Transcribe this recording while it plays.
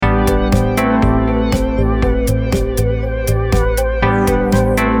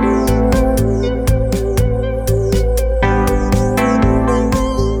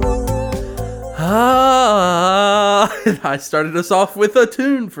I started us off with a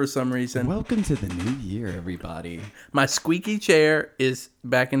tune for some reason. Welcome to the new year, everybody. My squeaky chair is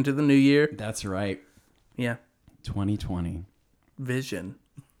back into the new year. That's right. Yeah. 2020. Vision.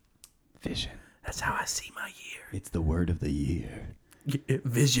 That's how I see my year. It's the word of the year.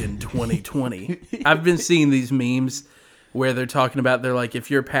 Vision 2020. I've been seeing these memes where they're talking about, they're like, if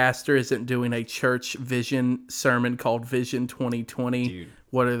your pastor isn't doing a church vision sermon called Vision 2020, Dude.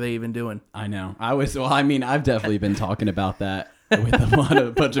 What are they even doing? I know. I've definitely been talking about that with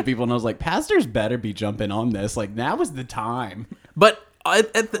a bunch of people, and I was like, pastors better be jumping on this. Like, now is the time. But,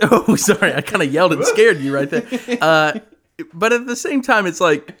 sorry, I kind of yelled and scared you right there. But at the same time, it's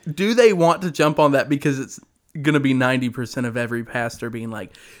like, do they want to jump on that because it's going to be 90% of every pastor being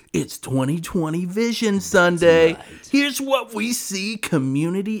like, it's 2020 Vision Sunday. Right. Here's what we see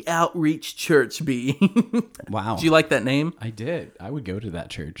Community Outreach Church being. Wow. Do you like that name? I did. I would go to that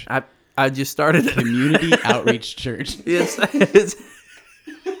church. I just started it. Community Outreach Church. It's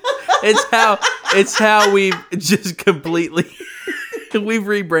how we've just completely we've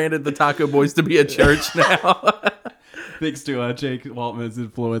rebranded the Taco Boys to be a church now. Thanks to Jake Waltman's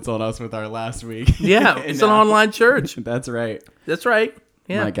influence on us with our last week. Yeah, it's an online church. That's right. That's right.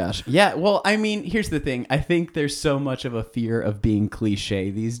 Yeah. My gosh. Yeah, well, I mean, here's the thing. I think there's so much of a fear of being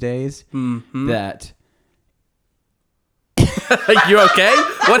cliche these days that... You okay?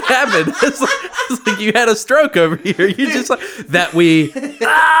 What happened? It's like you had a stroke over here. You just like that we... Dude,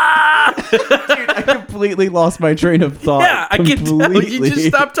 I completely lost my train of thought. Yeah, I can tell. You just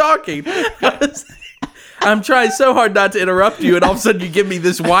stopped talking. I'm trying so hard not to interrupt you, and all of a sudden you give me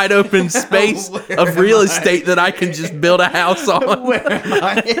this wide open space of real estate that I can just build a house on. Where am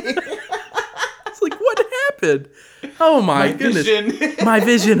I? It's like, what happened? Oh my goodness. Vision. My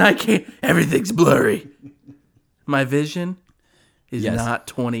vision, I can't. Everything's blurry. My vision is not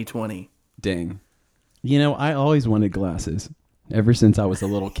 2020. Dang. You know, I always wanted glasses ever since I was a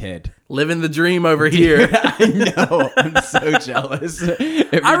little kid. Living the dream over here. I know. I'm so jealous.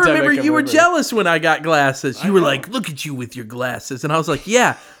 I remember you were jealous when I got glasses. You were like, look at you with your glasses. And I was like,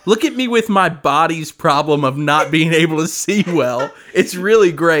 yeah, look at me with my body's problem of not being able to see well. It's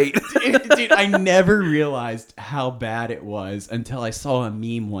really great. Dude, I never realized how bad it was until I saw a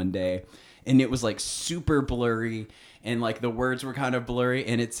meme one day. And it was like super blurry. And like the words were kind of blurry.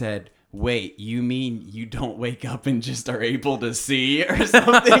 And it said, wait, you mean you don't wake up and just are able to see or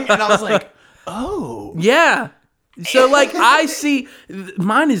something? And I was like, oh. Yeah. So, like, I see...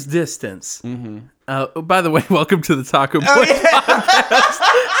 Mine is distance. Mm-hmm. By the way, welcome to the Taco Boy podcast.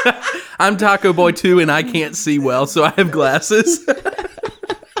 I'm Taco Boy 2, and I can't see well, so I have glasses.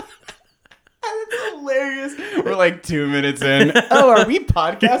 Hilarious. We're like 2 minutes in. Oh, are we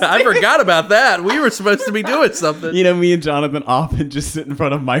podcasting? I forgot about that. We were supposed to be doing something. You know, me and Jonathan often just sit in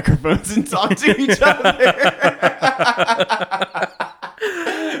front of microphones and talk to each other.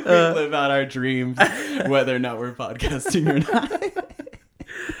 We live out our dreams, whether or not we're podcasting or not.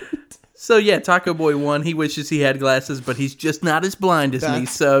 So yeah, Taco Boy 1, he wishes he had glasses, but he's just not as blind as me,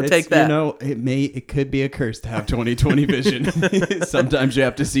 so take that. You know, it could be a curse to have 20/20 vision. Sometimes you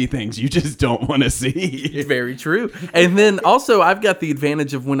have to see things you just don't want to see. Very true. And then also, I've got the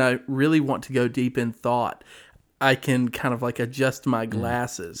advantage of when I really want to go deep in thought, I can kind of like adjust my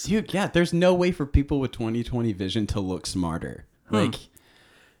glasses. Dude, yeah, there's no way for people with 20/20 vision to look smarter. Like,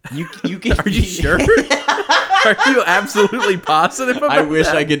 you can... Are you sure? Are you absolutely positive about I wish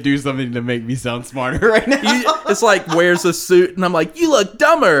that? I could do something to make me sound smarter right now. It's like, wears a suit, and I'm like, you look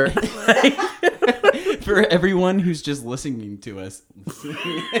dumber. For everyone who's just listening to us.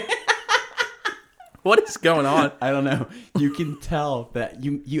 What is going on? I don't know. You can tell that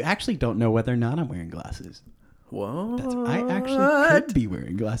you actually don't know whether or not I'm wearing glasses. What? I actually could be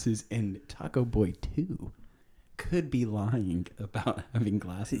wearing glasses, and Taco Boy 2 could be lying about having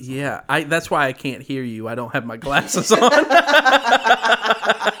glasses. Yeah, that's why I can't hear you. I don't have my glasses on. But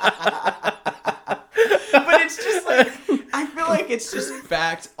it's just like, I feel like it's just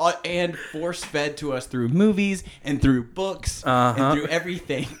fact and force fed to us through movies and through books and through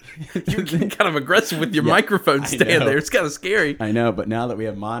everything. You're getting kind of aggressive with your microphone stand there. It's kind of scary. I know, but now that we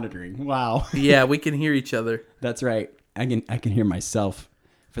have monitoring, wow. Yeah, we can hear each other. That's right. I can hear myself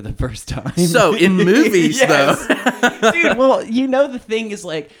for the first time. So in movies, though. Dude, well, you know, the thing is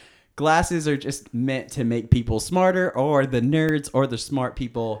like, glasses are just meant to make people smarter, or the nerds or the smart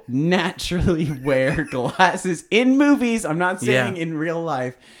people naturally wear glasses in movies. I'm not saying in real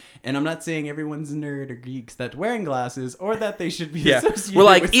life. And I'm not saying everyone's a nerd or geeks that's wearing glasses, or that they should be associated well,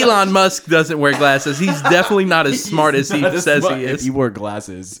 like with Elon Musk doesn't wear glasses. He's definitely not as smart as he says he is. If he wore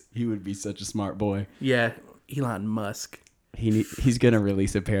glasses, he would be such a smart boy. Yeah, Elon Musk. He's gonna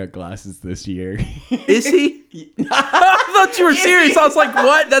release a pair of glasses this year. Is he? I thought you were serious. I was like,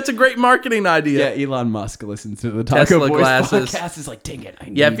 what? That's a great marketing idea. Yeah, Elon Musk listens to the Tesla Taco Boys glasses. podcast. Is like, dang it.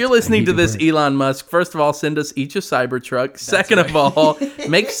 Yeah, if you're listening to this, Elon Musk, first of all, send us each a Cybertruck. Second of all,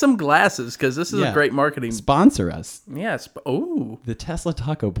 make some glasses because this is a great marketing. Sponsor us. Yes. Oh, The Tesla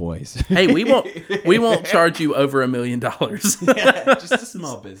Taco Boys. hey, we won't charge you over $1 million. Yeah, just a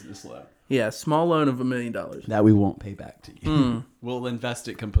small business loan. Yeah, small loan of $1 million. That we won't pay back to you. We'll invest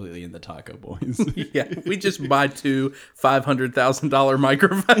it completely in the Taco Boys. Yeah, we just buy two $500,000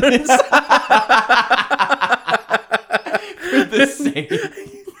 microphones. For the same.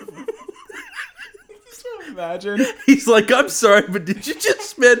 Imagine. He's like, I'm sorry, but did you just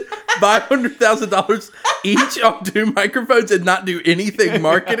spend $500,000 each on two microphones and not do anything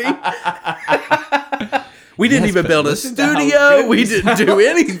marketing? We didn't even build a studio. We didn't do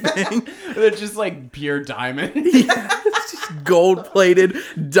anything. They're just like pure diamond. It's just gold-plated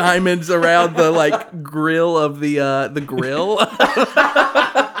diamonds around the like grill of the grill of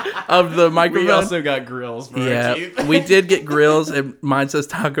the microphone. We also got grills for our teeth. We did get grills, and mine says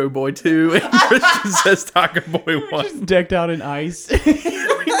Taco Boy 2, and Christian says Taco Boy 1. Just decked out in ice. We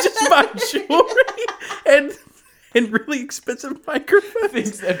just buy jewelry and really expensive microphones.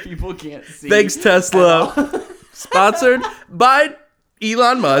 Things that people can't see. Thanks, Tesla. Sponsored by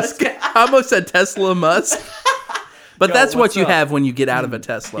Elon Musk. I almost said Tesla Musk. But Yo, that's what what's you up? have when you get out of a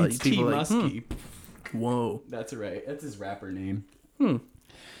Tesla. It's People T are like, Muskie. whoa. That's right. That's his rapper name.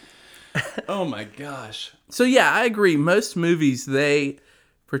 Oh my gosh. So yeah, I agree. Most movies, they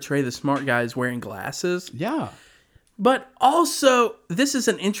portray the smart guy as wearing glasses. Yeah. But also, this is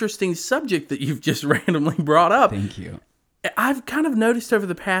an interesting subject that you've just randomly brought up. Thank you. I've kind of noticed over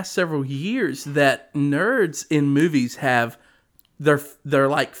the past several years that nerds in movies have their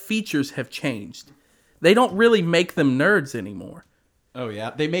like features have changed. They don't really make them nerds anymore. Oh yeah,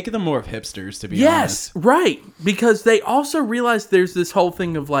 they make them more of hipsters, to be Yes, right. Because they also realize there's this whole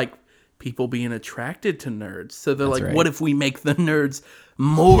thing of like people being attracted to nerds. So they're like, right. what if we make the nerds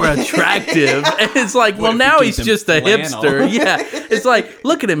more attractive? And it's like, well, if we now give he's them just a flannel? hipster. Yeah. It's like,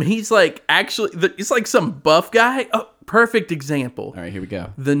 look at him. He's like actually, it's like some buff guy. Oh, perfect example. All right, here we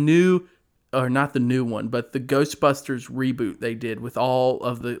go. The new, or not the new one, but the Ghostbusters reboot they did with all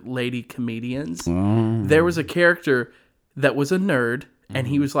of the lady comedians. There was a character that was a nerd, and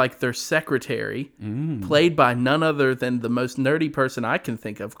he was like their secretary, played by none other than the most nerdy person I can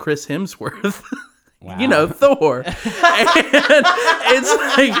think of, Chris Hemsworth. Wow. You know, Thor. And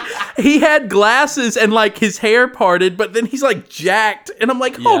it's like he had glasses and like his hair parted, but then he's like jacked. And I'm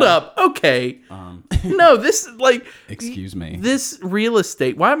like, hold up. Okay. No, this like Excuse me. This real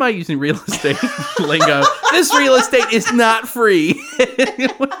estate. Why am I using real estate lingo? This real estate is not free.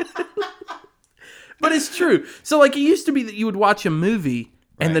 But it's true. So like it used to be that you would watch a movie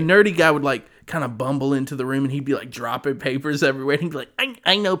and the nerdy guy would like kind of bumble into the room and he'd be like dropping papers everywhere. And he'd be like,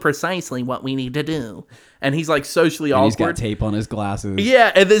 I know precisely what we need to do. And he's like socially And he's got awkward. tape on his glasses.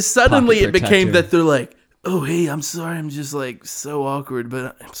 Yeah, and then suddenly Pocket it became protector. that they're like, oh, hey, I'm sorry. I'm just like so awkward,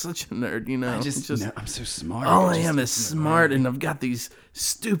 but I'm such a nerd, you know? No, Just I'm so smart. all I am is smart, and I've got these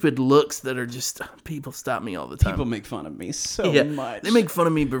stupid looks that are just, people stop me all the time. People make fun of me so Yeah, much. they make fun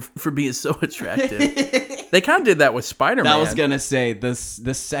of me for being so attractive. They kind of did that with Spider-Man. That was gonna say the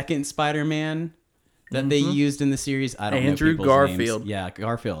second Spider-Man that they used in the series. I don't know Andrew people's Garfield. names. Yeah,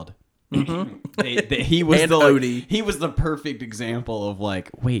 Garfield. He was And the like, Odie. he was the perfect example of like,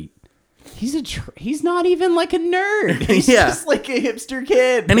 wait, he's not even like a nerd. He's Yeah. just like a hipster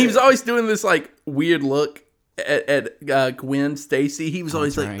kid. And he was always doing this like weird look at Gwen Stacy. He was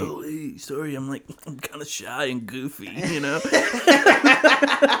always like, right. oh, hey, sorry, I'm kind of shy and goofy, you know?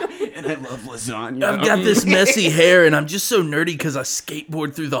 and I love lasagna. I've got this messy hair, and I'm just so nerdy because I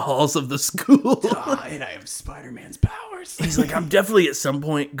skateboard through the halls of the school. and I have Spider-Man's powers. He's like, I'm definitely at some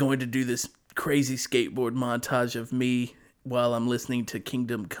point going to do this crazy skateboard montage of me while I'm listening to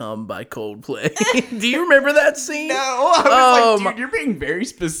Kingdom Come by Coldplay. Do you remember that scene? No, I was my- like, dude, you're being very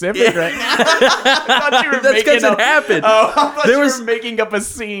specific right now. I thought you were That's making because up. it happened. Oh, I thought There you was- were making up a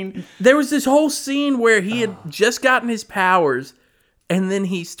scene. There was this whole scene where he had just gotten his powers, and then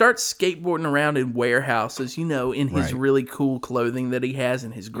he starts skateboarding around in warehouses, you know, in his Right. really cool clothing that he has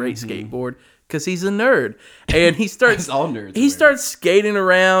and his great skateboard, because he's a nerd. And he starts, As all nerds he are. starts skating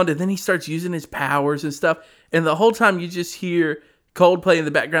around, and then he starts using his powers and stuff. And the whole time you just hear Coldplay in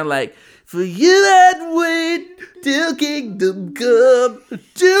the background, like, for you I'd wait till kingdom come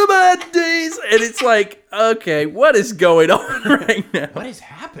to my days. And it's like, okay, what is going on right now? What is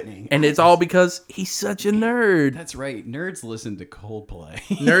happening? And it's all because he's such a nerd. That's right. Nerds listen to Coldplay.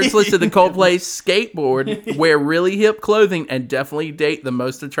 Nerds listen to Coldplay, skateboard, wear really hip clothing, and definitely date the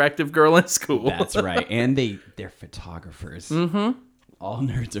most attractive girl in school. That's right. And they're photographers. Mm-hmm. All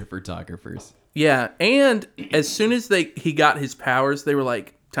nerds are photographers. Yeah, and as soon as he got his powers, they were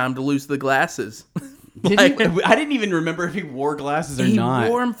like, time to lose the glasses. I didn't even remember if he wore glasses or not. He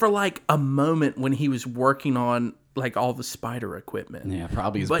wore them for like a moment when he was working on like all the spider equipment. Yeah,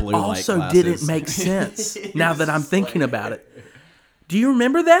 probably his but blue light also glasses. didn't make sense now that I'm thinking about it. Do you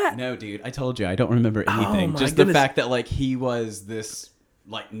remember that? No, dude. I told you I don't remember anything. my Just goodness. the fact that like he was this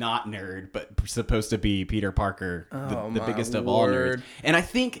like not nerd, but supposed to be Peter Parker, the biggest of all nerds. And I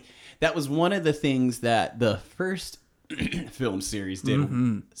think that was one of the things that the first film series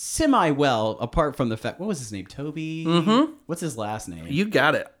did semi well. Apart from the fact, what was his name? Toby. Mm-hmm. What's his last name? You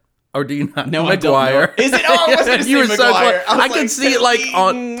got it. Or do you not? No, Maguire. I don't know. Is it? Oh, I was going to say You were so close. Maguire. I can see it like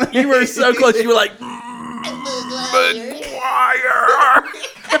on. You were so close. You were like Maguire.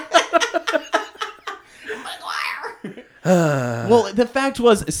 Well, the fact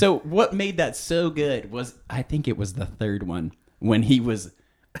was, so what made that so good was, I think it was the third one when he was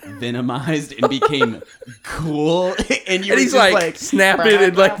venomized and became cool, and And he's like snapping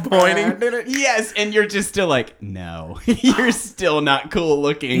and like pointing. Yes, and you're just still like, no, you're still not cool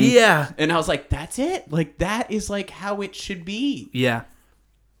looking. Yeah. And I was like, that's it. Like that is like how it should be. Yeah.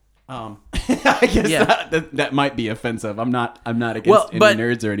 I guess Yeah. that might be offensive. I'm not against any but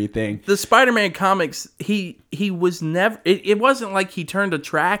nerds or anything. The Spider-Man comics, he was never. It wasn't like he turned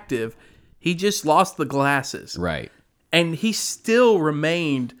attractive. He just lost the glasses, Right. and he still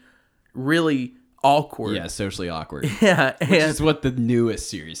remained really awkward. Yeah, socially awkward. Yeah, Which and is what the newest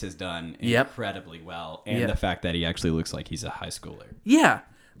series has done Yep. incredibly well. And Yep. the fact that he actually looks like he's a high schooler. yeah,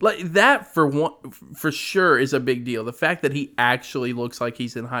 like that for sure is a big deal. The fact that he actually looks like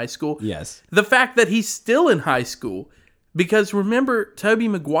he's in high school. Yes. The fact that he's still in high school, because remember Tobey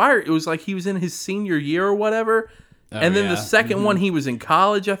Maguire, it was like he was in his senior year or whatever. And then yeah. the second one, he was in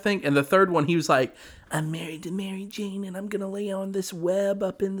college, I think. And the third one, he was like, I'm married to Mary Jane and I'm going to lay on this web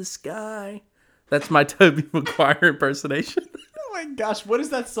up in the sky. That's my Tobey Maguire impersonation. Oh my gosh, what is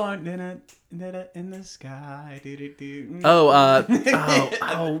that song? In the sky.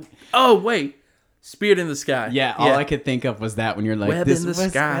 Oh, wait. Spirit in the Sky. Yeah, all I could think of was that when you're like, Web this in the was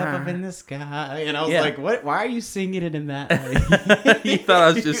sky. web up in the sky. And I was Yeah. like, what? Why are you singing it in that way? You thought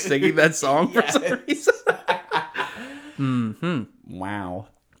I was just singing that song for some reason. Wow.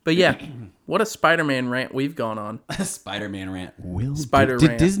 But yeah, what a Spider-Man rant we've gone on. Spider-Man rant. Spider Did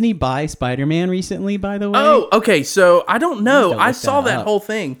rant. Disney buy Spider-Man recently, by the way? Oh, okay. So I don't know. need to I look saw that that up. whole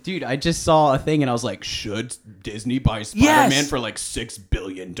thing. Dude, I just saw a thing and I was like, should Disney buy Spider-Man Yes. for like $6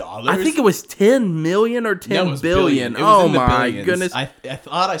 billion? I think it was 10 million or 10 No, it was billion. It was Oh in the my billions. goodness. I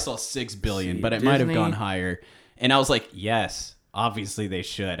thought I saw $6 billion, See, but it might have Disney- gone higher. And I was like, yes, obviously they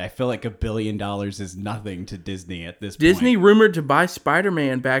should. I feel like $1 billion is nothing to Disney at this Disney point. rumored to buy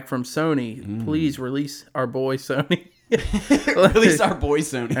Spider-Man back from Sony. Please release our boy Sony. Release our boy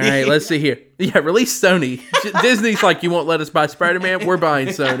Sony. All right, let's see here. Yeah, release Sony. Disney's like, you won't let us buy Spider-Man? We're buying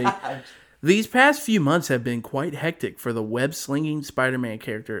Sony. These past few months have been quite hectic for the web-slinging Spider-Man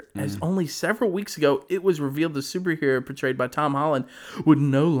character, as only several weeks ago it was revealed the superhero portrayed by Tom Holland would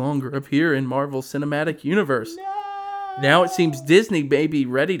no longer appear in Marvel Cinematic Universe. Now it seems Disney may be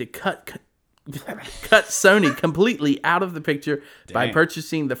ready to cut Sony completely out of the picture by Dang.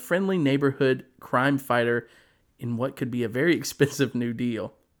 purchasing the friendly neighborhood crime fighter in what could be a very expensive new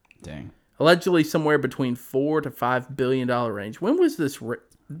deal. Dang. Allegedly somewhere between $4 to $5 billion range. When was this?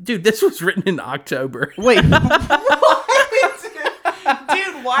 Dude, this was written in October. Wait. What?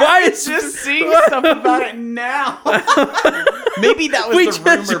 Dude, why is just seeing stuff about it now? Maybe that was We the just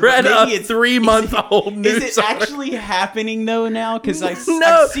rumor. read but maybe a it's 3-month-old news Is it article. actually happening though now? Because I've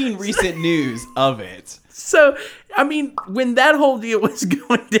No. seen recent news of it. So, I medon't when that whole deal was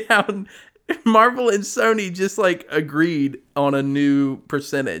going down, Marvel and Sony just like agreed on a new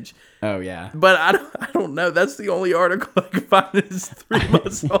percentage. Oh yeah. But I don't know. That's the only article I could find that is 3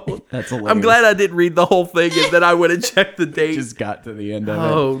 months old. That's I'm hilarious. glad I didn't read the whole thing and then I would have checked the date. Just got to the end of it.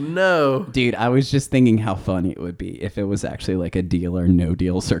 Oh, no. Dude, I was just thinking how funny it would be if it was actually like a deal or no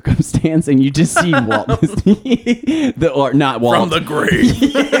deal circumstance, and you just see Walt Disney, or not Walt, From the grave.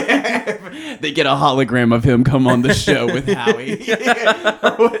 they get a hologram of him come on the show with Howie.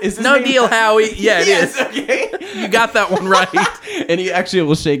 Or what is his No name? deal, Howie. Yeah, it Yes, is. okay. You got that one right. And he actually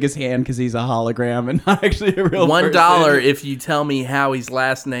will shake his hand because he's a hologram and not actually a real person. $1 if you tell me Howie's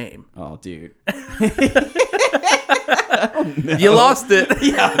last name. Oh, dude. You lost it.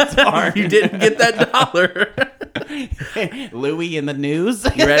 Yeah, darn. You didn't get that dollar. Louis in the news.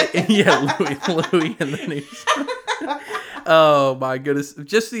 You ready? Yeah, Louis in the news. Oh my goodness!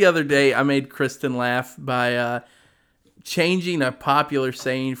 Just the other day, I made Kristen laugh by changing a popular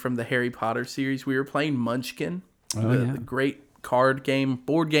saying from the Harry Potter series. We were playing Munchkin, the great card game,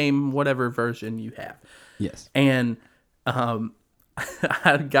 board game, whatever version you have. Yes. And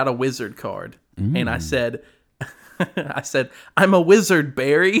I got a wizard card, and I said, "I'm a wizard,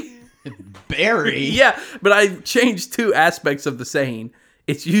 Barry." Barry? Yeah, but I changed two aspects of the saying.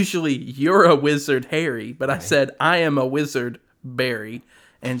 It's usually, "You're a wizard, Harry," but I said, "I am a wizard, Barry,"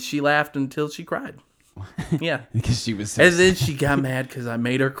 and she laughed until she cried. Yeah. Because she was so And then she got mad because I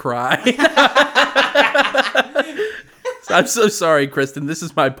made her cry. I'm so sorry, Kristen. This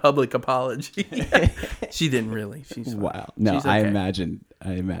is my public apology. She didn't really. She's fine. Wow. No, She's okay. I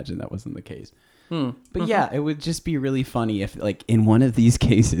imagine that wasn't the case. But yeah, it would just be really funny if, like, in one of these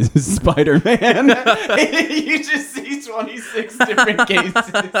cases, Spider-Man, you just see 26 different cases.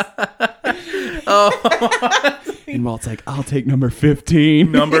 Oh. And Walt's like, I'll take number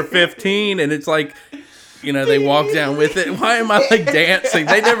 15. Number 15, and it's like, they walk down with it. Why am I like dancing?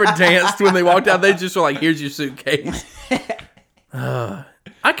 They never danced when they walked out. They just were like, "Here's your suitcase." I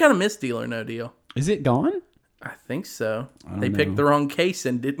kind of miss Deal or No Deal. Is it gone? I think so. don't They picked know. the wrong case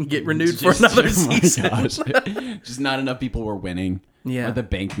and didn't get renewed for another season. Gosh. Just not enough people were winning. Yeah. Or the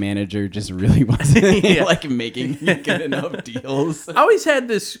bank manager just really wasn't Yeah. like making good enough deals. I always had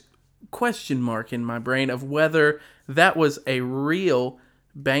this question mark in my brain of whether that was a real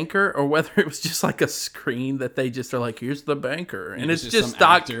banker or whether it was just like a screen that they just are like, "Here's the banker," and was it's just just some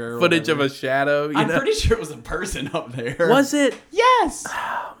stock actor or footage of whatever. a shadow. You I'm know? pretty sure it was a person up there. Was it? Yes.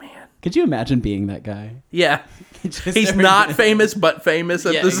 Oh man. Could you imagine being that guy? Yeah. Just He's every- not famous, but famous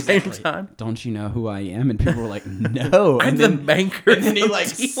at Yeah, the exactly. same time. Don't you know who I am? And people were like, no. I'm And the then, banker. and then he from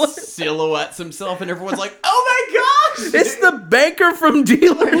like Dealer. silhouettes himself, and everyone's like, oh my gosh! It's the banker from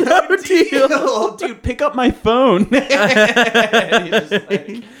Deal or No Deal. Oh, dude, pick up my phone.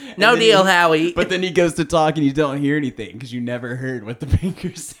 No deal, Howie. But then he goes to talk, and you don't hear anything because you never heard what the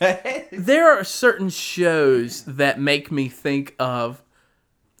banker said. There are certain shows that make me think of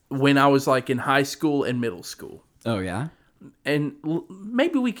when I was like in high school and middle school. Oh yeah. And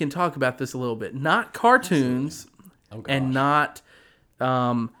maybe we can talk about this a little bit. Not cartoons and not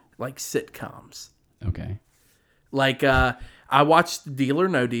like sitcoms. Okay. Like I watched Deal or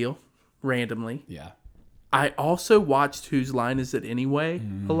No Deal randomly. Yeah. I also watched Whose Line Is It Anyway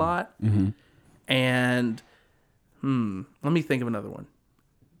a lot. Mm-hmm. And let me think of another one.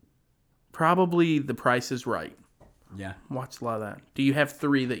 Probably The Price is Right. Yeah. Watched a lot of that. Do you have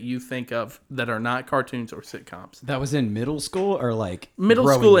three that you think of that are not cartoons or sitcoms? That was in middle school or like Middle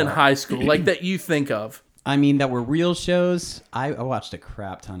growing school and up? high school, like that you think of. I mean, that were real shows. I watched a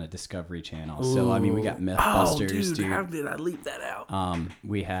crap ton of Discovery Channel. So I mean, we got Mythbusters, dude. How did I leave that out?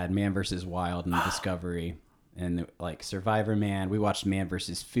 We had Man vs. Wild and Discovery, and like Survivor Man. We watched Man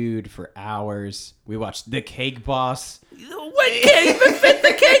vs. Food for hours. We watched The Cake Boss. What can't even fit the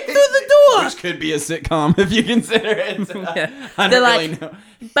cake through the door? Which could be a sitcom if you consider it. I They're don't like, really know.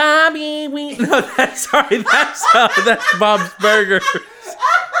 Bobby, we... No, that's Bob's Burgers.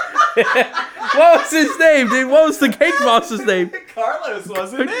 What was his name, dude? What was the cake boss's name? Carlos,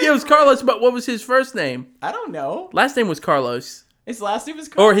 wasn't it? It was Carlos, but what was his first name? I don't know. Last name was Carlos. His last name was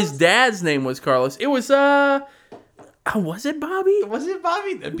Carlos? Or his dad's name was Carlos. It was, was it Bobby? Was it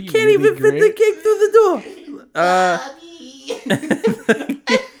Bobby? That'd be Can't really even fit the great. cake through the door.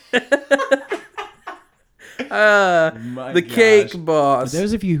 My The gosh. Cake Boss. For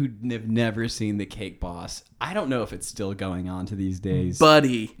those of you who have never seen The Cake Boss, I don't know if it's still going on to these days.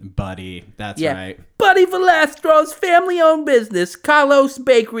 Buddy. That's Yeah. right. Buddy Velastro's family-owned business, Carlos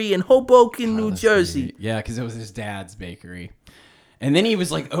Bakery in Hoboken, New Jersey. Yeah, because it was his dad's bakery. And then he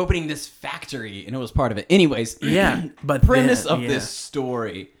was like opening this factory, and it was part of it. Anyways, Yeah, but premise then- of yeah. this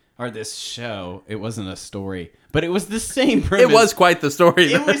story, or this show, it wasn't a story, but it was the same premise. It was quite the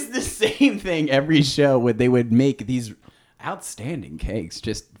story. It was the same thing every show where they would make these outstanding cakes,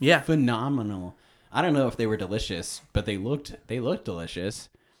 just phenomenal. I don't know if they were delicious, but they looked delicious.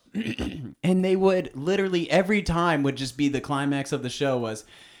 And they would literally every time would just be the climax of the show was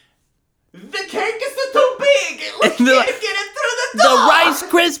the cake is too big. We And they're can't like, get it through the The door. Rice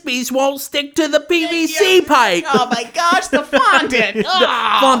Krispies won't stick to the PVC pipe. Oh my gosh, the fondant.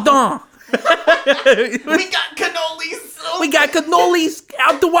 Fondant. We got cannolis. We got cannolis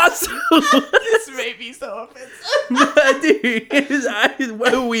out the wazoo. This made me so offensive. Dude,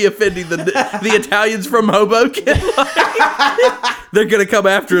 what are we offending the Italians from Hoboken? They're gonna come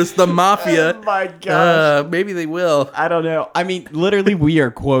after us, the mafia. Oh my gosh. Maybe they will. I don't know. I mean, literally, we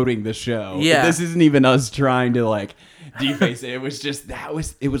are quoting the show. Yeah. This isn't even us trying to like deface it. It was just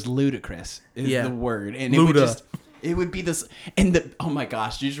it was ludicrous. Is Yeah. the word, and Luda. it would be this, and oh my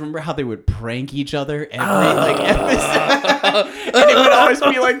gosh, do you just remember how they would prank each other every episode? And it would always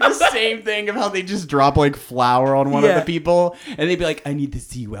be like the same thing of how they just drop like flour on one of the people, and they'd be like, "I need to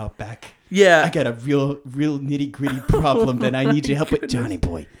see you out back. Yeah. I got a real nitty gritty problem that I need your help with, Johnny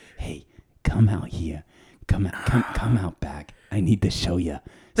boy. Hey, come out here, come out back. I need to show you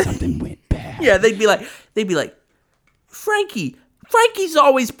something went bad." Yeah, they'd be like, Frankie's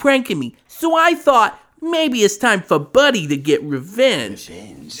always pranking me, so I thought maybe it's time for Buddy to get revenge.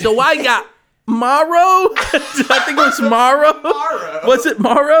 So I got Morrow. I think it was Morrow. Morrow. Was it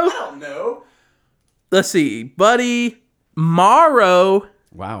Morrow? I don't know. Let's see, Buddy, Morrow,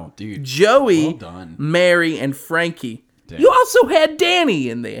 Wow, dude. Joey, Well done. Mary, and Frankie. Damn. You also had Danny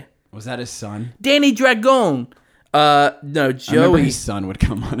in there. Was that his son? Danny Dragon. No, I remember Joey. his son would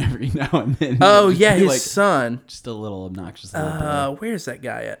come on every now and then. Oh Just yeah, be his like, son. just a little obnoxious little boy. Where's that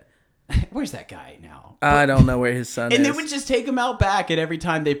guy at? Where's that guy now? I don't know where his son And is. they would just take him out back, and every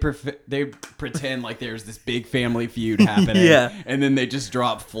time they pretend like there's this big family feud happening. Yeah. And then they just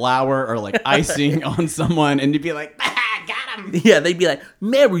drop flour or like icing on someone, and you'd be like, "Ah, got him." Yeah, they'd be like,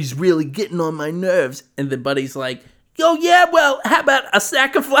 Mary's really getting on my nerves. And the buddy's like, oh, yeah, well, how about a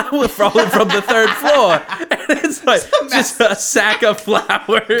sack of flour falling from the third floor? And it's like, just a sack of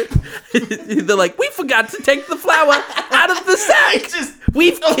flour. They're like, we forgot to take the flour out of the sack.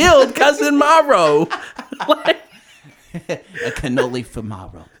 We've killed Cousin Morrow. Like, A cannoli for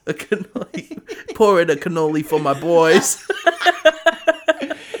Morrow. a cannoli. Pour in a cannoli for my boys.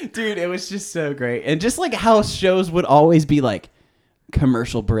 Dude, it was just so great. And just like how shows would always be like,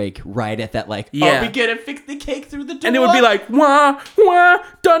 commercial break right at that, like, Yeah. are we gonna fix the cake through the door? And it would be like, wah, wah,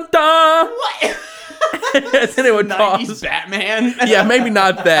 dun, dun. what? And then it would 90s pause. Batman. Yeah, maybe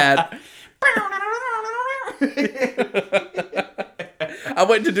not that. I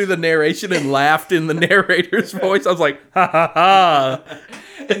went to do the narration and laughed in the narrator's voice. I was like, ha ha ha.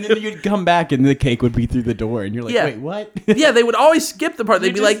 And then you'd come back and the cake would be through the door, and you're like, Yeah. wait, what? Yeah, they would always skip the part. They'd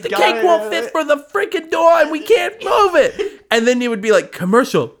be just like, the gotta- cake won't fit for the freaking door and we can't move it. And then you would be like,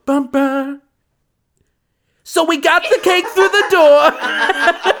 commercial. Bum, bum. So we got the cake through the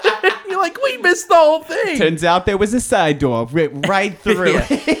door. You're like, we missed the whole thing. Turns out there was a side door right through. Yeah.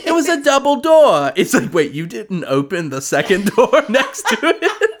 It was a double door. It's like, wait, you didn't open the second door next to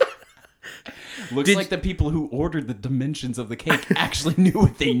it? Looks like the people who ordered the dimensions of the cake actually knew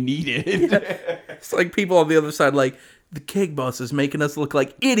what they needed. It's like people on the other side, like, the cake boss is making us look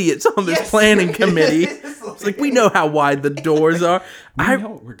like idiots on this planning committee. It's like, we know how wide the doors are. I know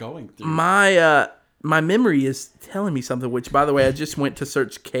what we're going through. My memory is telling me something, which, by the way, I just went to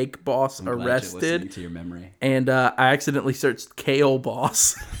search Cake Boss Glad you're listening arrested, to your memory. and I accidentally searched Kale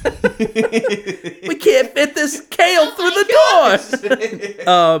Boss. We can't fit this kale through the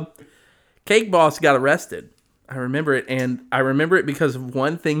door. Cake Boss got arrested. I remember it, and I remember it because of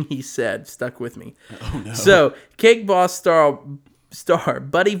one thing he said stuck with me. Oh no! So, Cake Boss star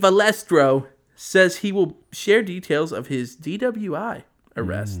Buddy Valestro says he will share details of his DWI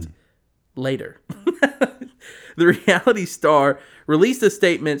arrest later. The reality star released a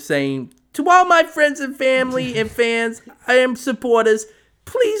statement saying, "To all my friends and family and fans, I am supporters.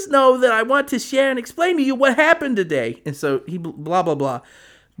 Please know that I want to share and explain to you what happened today." And so he blah, blah, blah.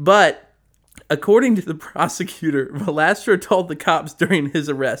 But according to the prosecutor, Valastro told the cops during his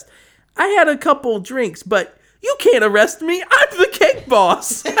arrest, "I had a couple drinks, but you can't arrest me. I'm the Cake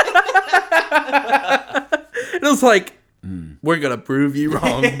Boss." It was like, we're going to prove you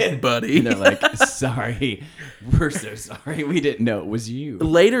wrong, buddy. And they're like, sorry. We're so sorry. We didn't know it was you.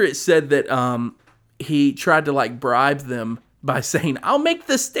 Later it said that he tried to like bribe them by saying, "I'll make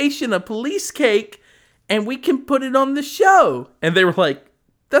the station a police cake and we can put it on the show." And they were like,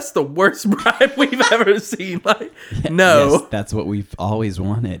 "That's the worst bribe we've ever seen." Like, no. Yes, that's what we've always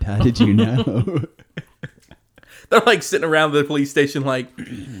wanted. How did you know? They're like sitting around the police station like,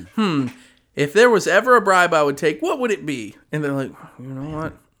 if there was ever a bribe I would take, what would it be? And they're like, you know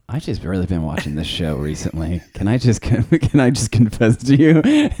what? I just really been watching this show recently. Can I just confess to you?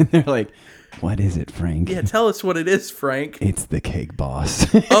 And they're like, what is it, Frank? Yeah, tell us what it is, Frank. It's the Cake Boss.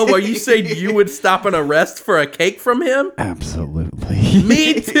 Oh, are you saying you would stop an arrest for a cake from him? Absolutely.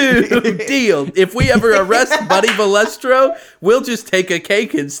 Me too. Deal. If we ever arrest Buddy Valestro, we'll just take a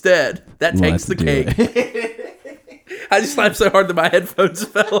cake instead. That takes Let's the do cake. it. I just laughed so hard that my headphones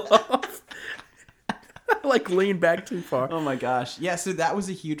fell off. I like leaned back too far. Oh my gosh. Yeah, so that was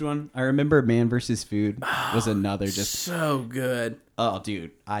a huge one. I remember Man vs. Food was another just So good. oh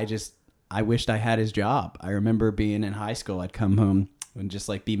dude, I wished I had his job. I remember being in high school, I'd come home and just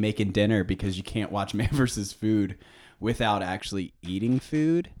like be making dinner because you can't watch Man vs. Food without actually eating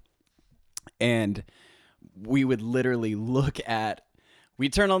food. And we would literally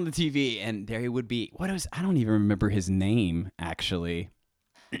we'd turn on the TV and there he would be, I don't even remember his name actually.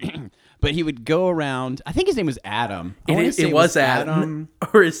 But he would go around. I think his name was Adam. It was Adam.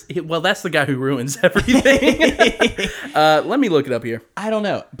 Or well, that's the guy who ruins everything. Let me look it up here. I don't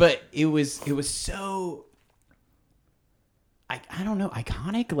know, but it was so I don't know,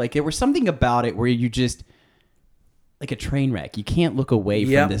 iconic. Like there was something about it where you just like a train wreck. You can't look away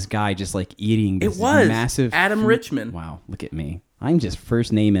from this guy just like eating this massive Adam Richman. Wow, look at me. I'm just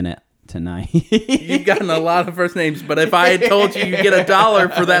first naming it tonight. You've gotten a lot of first names, but if I had told you get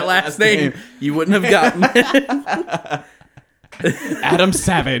 $1 for that last name, you wouldn't have gotten it. Adam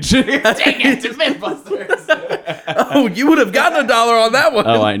Savage. Dang it, it's Mythbusters. Oh, you would have gotten $1 on that one.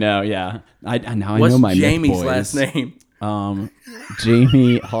 Oh, I know, yeah. I know What's my Jamie's Myth boys. last name?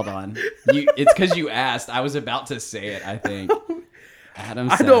 Jamie, hold on. It's because you asked. I was about to say it, I think. Adam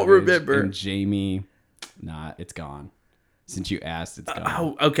Savage. I don't remember. And Jamie, nah, it's gone. Since you asked, it's gone.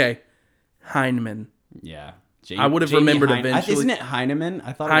 Oh, okay. Heineman. Yeah. I would have remembered eventually. Isn't it Heineman?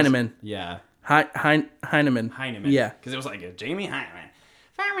 I thought Heineman. It was, yeah. Heineman. Heineman. Yeah. Because it was like a Jamie Heineman.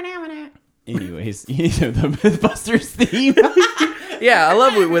 Anyways, the Mythbusters theme. Yeah, I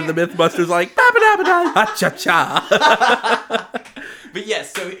love it when the Mythbusters like ha-cha-cha. But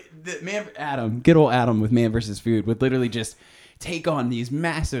yes, so good old Adam with Man vs. Food would literally just take on these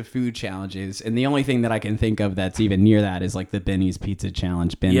massive food challenges, and the only thing that I can think of that's even near that is like the Benny's Pizza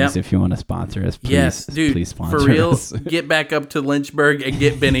Challenge. Benny's, if you want to sponsor us, please, yes, dude, please sponsor for real, us. Get back up to Lynchburg and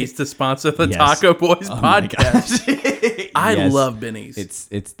get Benny's to sponsor the Taco Boys podcast. I love Benny's.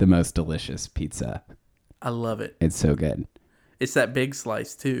 It's the most delicious pizza. I love it. It's so good. It's that big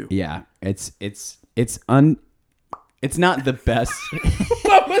slice too. Yeah, it's not the best.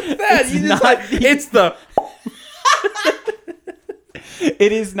 What was that? It's the.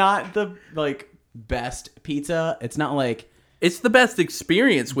 It is not the like best pizza. It's not like it's the best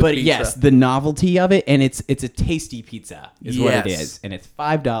experience with pizza. But yes, the novelty of it, and it's a tasty pizza is what it is, and it's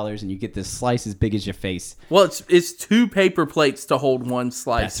 $5, and you get this slice as big as your face. Well, it's 2 paper plates to hold one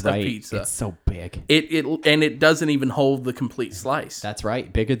slice of pizza. It's so big. It doesn't even hold the complete slice. That's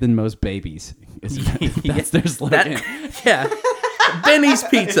right, bigger than most babies. That's their slogan. Yeah, Benny's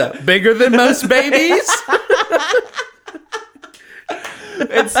Pizza, bigger than most babies.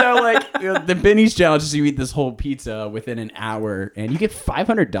 And so, like, the Benny's challenge is you eat this whole pizza within an hour, and you get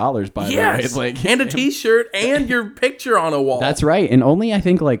 $500. By the way, it's like, and a T-shirt and your picture on a wall. That's right, and only I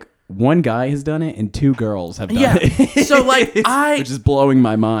think like one guy has done it, and 2 girls have done it. So like which is blowing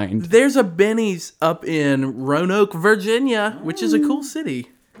my mind. There's a Benny's up in Roanoke, Virginia, which is a cool city.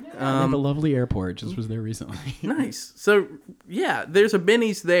 They have a lovely airport. Just was there recently. Nice. So yeah, there's a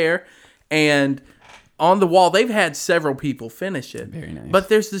Benny's there, and on the wall, they've had several people finish it. Very nice. But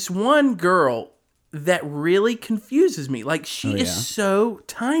there's this one girl that really confuses me. Like, she is so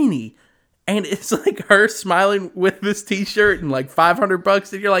tiny. And it's like her smiling with this T-shirt and like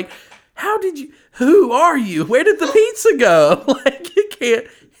 $500. And you're like, who are you? Where did the pizza go? Like,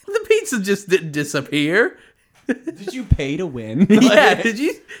 the pizza just didn't disappear. Did you pay to win? Yeah, did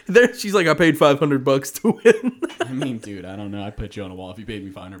you? She's like, I paid $500 to win. I mean, dude, I don't know. I'd put you on a wall if you paid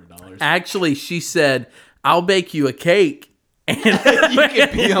me $500. Actually, she said, I'll bake you a cake. And you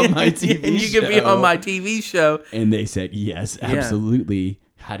could be on my TV show. And you could be on my TV show. And they said, yes, absolutely.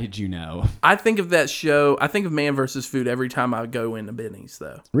 How did you know? I think of that show. I think of Man vs. Food every time I go into Benny's,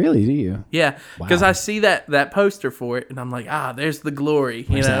 though. Really? Do you? Yeah, because I see that poster for it, and I'm like, there's the glory.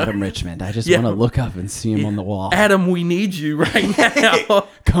 Where's Adam Richmond? I just want to look up and see him on the wall. Adam, we need you right now.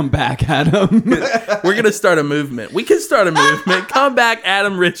 Come back, Adam. We're going to start a movement. We can start a movement. Come back,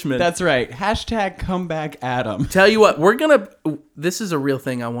 Adam Richmond. That's right. Hashtag come back, Adam. Tell you what, this is a real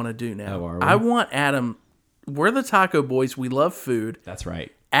thing I want to do now. Oh, are we? I want Adam. We're the Taco Boys. We love food. That's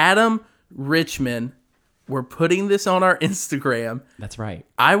right. Adam Richmond. We're putting this on our Instagram. That's right.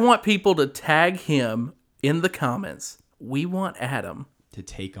 I want people to tag him in the comments. We want Adam to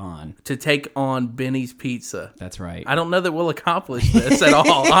take on Benny's Pizza. That's right. I don't know that we'll accomplish this at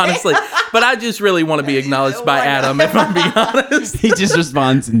all, honestly. But I just really want to be acknowledged by Adam, if I'm being honest. He just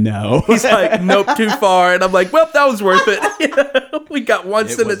responds, no. He's like, nope, too far. And I'm like, well, that was worth it. We got one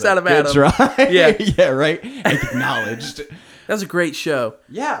sentence out of Adam. Try. Yeah. Yeah, right? Acknowledged. That's a great show.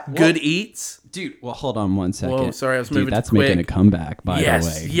 Yeah. Good Eats. Dude, well, hold on one second. Whoa, sorry, I was moving That's too quick. making a comeback, by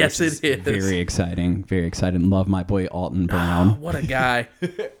Yes, the way. yes, which it is. Very exciting. Very exciting. Love my boy Alton Brown. What a guy.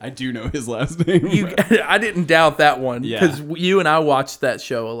 I do know his last name. I didn't doubt that one Yeah. because you and I watched that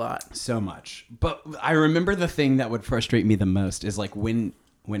show a lot. So much. But I remember the thing that would frustrate me the most is like when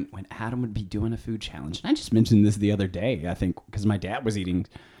Adam would be doing a food challenge. And I just mentioned this the other day, I think, because my dad was eating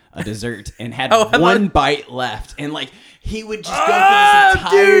a dessert and had one bite left, and like he would just go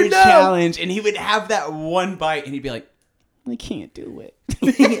through this entire challenge, and he would have that one bite, and he'd be like, "I can't do it.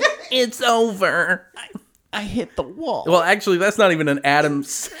 It's over. I hit the wall." Well, actually, that's not even an Adam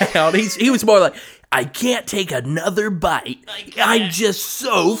sound. He was more like, I can't take another bite. I'm just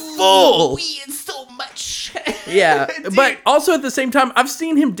so full. We eat so much. Yeah, but also at the same time, I've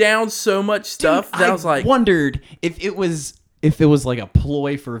seen him down so much stuff that I was like, wondered if it was like a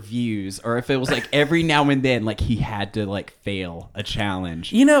ploy for views, or if it was like every now and then like he had to like fail a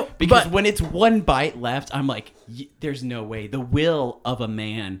challenge. you know, Because but when it's one bite left, I'm like, there's no way. The will of a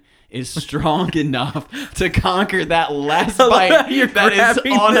man is strong enough to conquer that last bite You're that is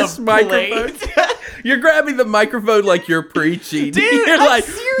grabbing on this a microphone. plate. You're grabbing the microphone like you're preaching. Dude, You're I'm like,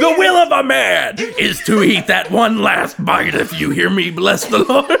 serious. the will of a man is to eat that one last bite. If you hear me, bless the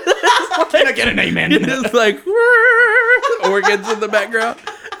Lord. Can I get an amen? It's like organs in the background.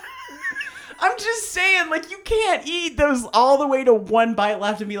 I'm just saying, like, you can't eat those all the way to one bite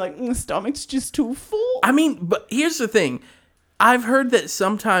left and be like, the stomach's just too full. I mean, but here's the thing. I've heard that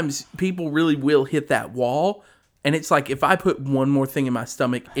sometimes people really will hit that wall, and it's like, if I put one more thing in my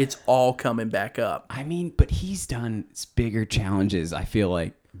stomach, it's all coming back up. I mean, but he's done bigger challenges, I feel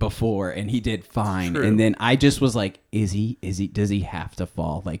like, before, and he did fine. True. And then I just was like, does he have to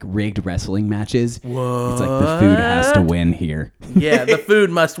fall? Like rigged wrestling matches? What? It's like the food has to win here. Yeah, the food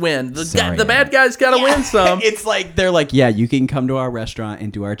must win. Sorry, The bad guy's got to win some. It's like, they're like, yeah, you can come to our restaurant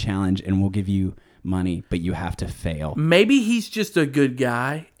and do our challenge and we'll give you money, but you have to fail. Maybe he's just a good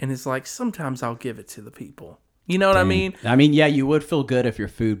guy, and it's like, sometimes I'll give it to the people. You know what I mean? I mean, yeah, you would feel good if your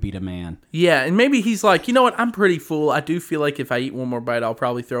food beat a man. Yeah, and maybe he's like, you know what? I'm pretty full. I do feel like if I eat one more bite, I'll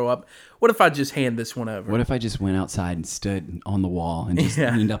probably throw up. What if I just hand this one over? What if I just went outside and stood on the wall and just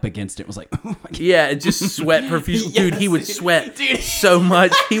leaned up against it and was like, oh my God. Yeah, and just sweat profusely. Dude, he would Yes, sweat dude. so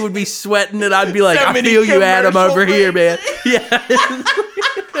much. He would be sweating, and I'd be like, So I many feel you, Adam, over commercial here, man. breaks. Yeah.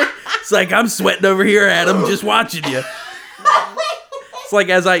 It's like, I'm sweating over here, Adam, just watching you. It's like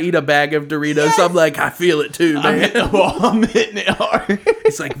as I eat a bag of Doritos, I'm like, I feel it too, I'm man. hitting the wall. I'm hitting it hard.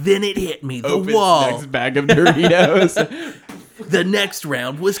 It's like, then it hit me, the Opens wall. Next bag of Doritos. The next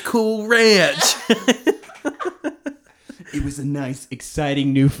round was Cool Ranch. It was a nice,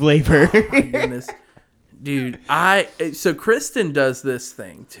 exciting new flavor. Goodness. Dude, so Kristen does this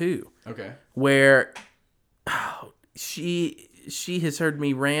thing too, Okay. where she has heard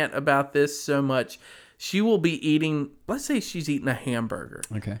me rant about this so much. She will be eating, let's say she's eating a hamburger.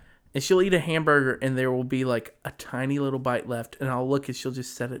 Okay. And she'll eat a hamburger and there will be like a tiny little bite left. And I'll look and she'll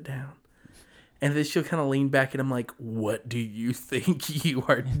just set it down. And then she'll kind of lean back and I'm like, what do you think you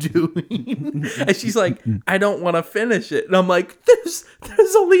are doing? And she's like, I don't want to finish it. And I'm like,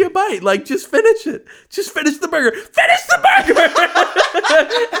 there's only a bite. Like, just finish it. Just finish the burger. Finish the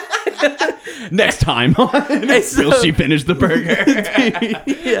burger. Next time. Will she finish the burger?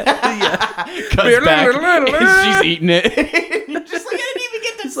 yeah. Cuts back. And she's eating it. Just like, I didn't even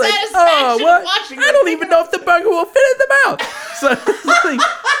get the It's like, satisfaction oh, what? of watching I don't even know if the burger will fit in the mouth. So it's like,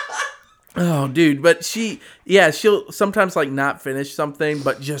 oh, dude, but she'll sometimes like not finish something,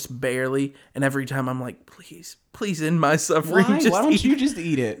 but just barely. And every time I'm like, please end my suffering. Why? Just Why don't eat. you just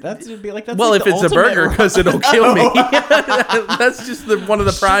eat it? That's be like that's. Well, like if the it's a ultimate burger, because it'll kill me. That's just one of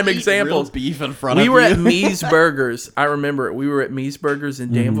the prime Eat real examples. beef in front We of were you. at Mee's Burgers. I remember it. We were at Mee's Burgers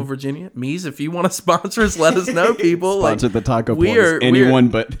in Danville, Virginia. Mee's, if you want to sponsor us, let us know, people. Sponsor the taco we place. are- Anyone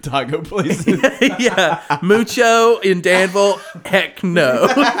but taco places. Yeah, Mucho in Danville. Heck no.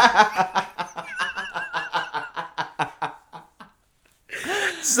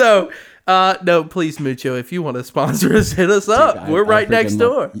 So, no, please, Mucho, if you want to sponsor us, hit us up. We're right next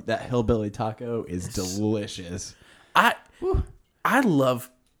door. That hillbilly taco is delicious. I love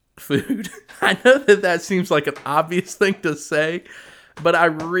food. I know that seems like an obvious thing to say, but I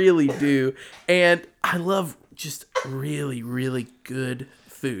really do. And I love just really, really good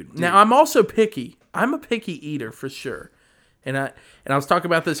food. Now, I'm also picky. I'm a picky eater for sure. And I was talking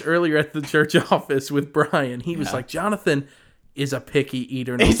about this earlier at the church office with Brian. He was like, Jonathan, is a picky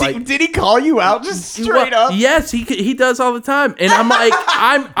eater. And I was like, Did he call you out just straight up? Yes, he does all the time. And I'm like,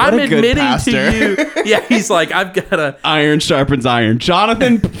 I'm a good admitting pastor. to you. Yeah, he's like, I've got to. Iron sharpens iron.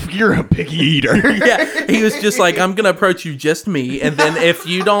 Jonathan, you're a picky eater. Yeah, he was just like, I'm going to approach you just me. And then if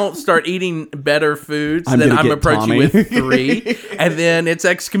you don't start eating better foods, then I'm going to approach Tommy. you with 3. And then it's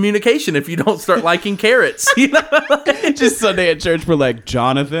excommunication if you don't start liking carrots. You know? Just Sunday at church, we're like,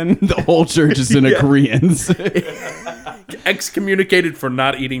 Jonathan, the whole church is in agreement. Excommunicated for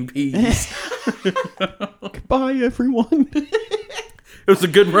not eating peas. Goodbye, everyone. It was a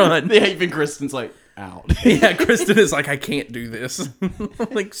good run. Yeah, even Kristen's like, out. Yeah, Kristen is like, I can't do this. I'm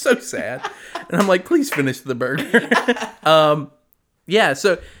like, so sad. And I'm like, please finish the burger. Yeah,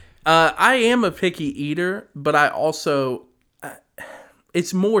 so I am a picky eater, but I also,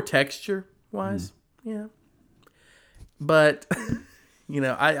 it's more texture wise. Yeah. But,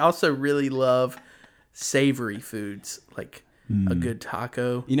 I also really love savory foods, like a good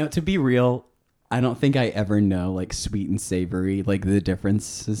taco. To be real, I don't think I ever know like sweet and savory, like the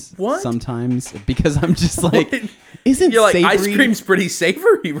differences sometimes, because I'm just like, isn't You're like, savory... ice cream's pretty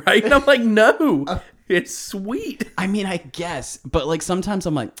savory, right? And I'm like, no, it's sweet. I mean, I guess, but like sometimes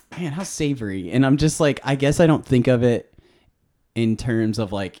I'm like, man, how savory? And I'm just like, I guess I don't think of it in terms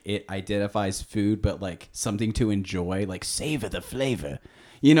of like it identifies food, but like something to enjoy, like savor the flavor.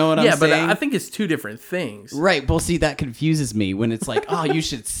 You know what I'm saying? Yeah, but I think it's two different things. Right. Well, see, that confuses me when it's like, oh, you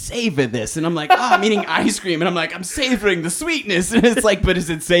should savor this. And I'm like, oh, I'm eating ice cream. And I'm like, I'm savoring the sweetness. And it's like, but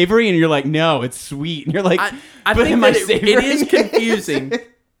is it savory? And you're like, no, it's sweet. And you're like, I but think am I that it savoring? is confusing.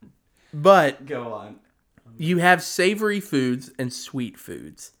 But Go on. you have savory foods and sweet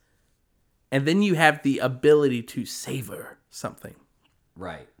foods. And then you have the ability to savor something.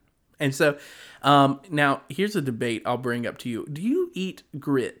 Right. And so, now here's a debate I'll bring up to you. Do you eat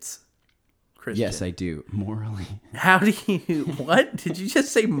grits, Christian? Yes, I do. Morally. How do you, what? Did you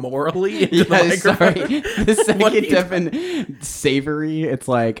just say morally? Into the Yeah, microphone? sorry. The What are second you- definition, savory, it's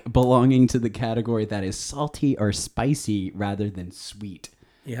like belonging to the category that is salty or spicy rather than sweet.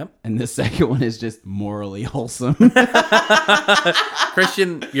 Yep. And the second one is just morally wholesome.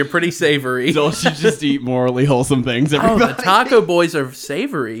 Christian, you're pretty savory. Don't you just eat morally wholesome things, Oh, everybody? the taco boys are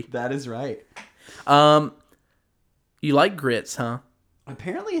savory. That is right. You like grits, huh?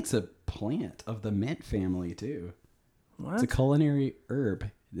 Apparently it's a plant of the mint family, too. What? It's a culinary herb.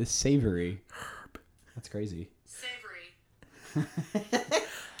 It's savory. Herb. That's crazy. Savory.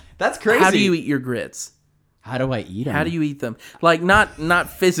 That's crazy. How do you eat your grits? How do I eat them? How do you eat them? Like not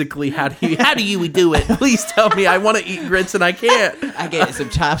physically. How do you do it? Please tell me. I want to eat grits and I can't. I get some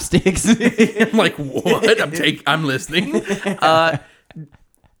chopsticks. I'm like, what? I'm listening.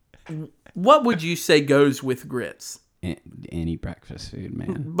 What would you say goes with grits? Any breakfast food,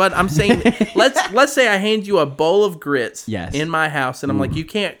 man. But I'm saying, let's say I hand you a bowl of grits Yes. in my house, and I'm like, you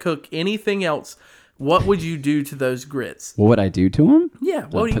can't cook anything else. What would you do to those grits? What would I do to them? Yeah,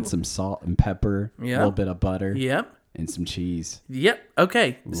 what I'll do you- put some salt and pepper, a Yeah. little bit of butter, Yep. and some cheese. Yep.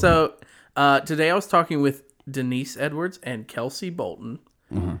 Okay. So today I was talking with Denise Edwards and Kelsey Bolton.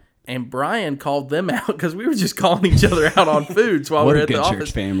 And Brian called them out because we were just calling each other out on foods while we What were a at the good church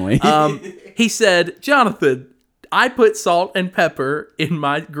office. family. He said, Jonathan, I put salt and pepper in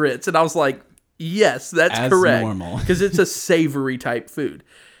my grits. And I was like, yes, that's As correct. normal. Because it's a savory type food.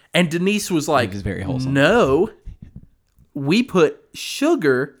 And Denise was like, Which is very wholesome. no, we put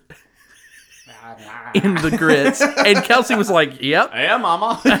sugar in the grits. And Kelsey was like, yep. Yeah,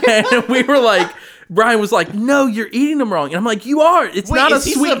 mama. And we were like, Brian was like, no, you're eating them wrong. And I'm like, you are. It's not a is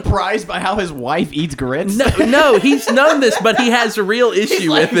he sweet. surprised by how his wife eats grits? No, he's known this, but he has a real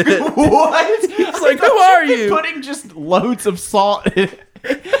issue with it. What? He's like, who are you? Putting just loads of salt in it.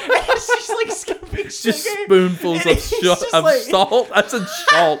 It's just like scooping Just sugar. spoonfuls And of, he's just of like- salt. I said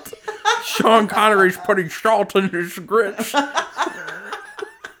salt. Sean Connery's putting salt in his grits.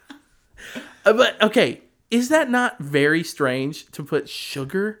 But, okay, is that not very strange to put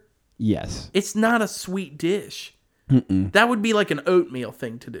sugar? Yes. It's not a sweet dish. That would be like an oatmeal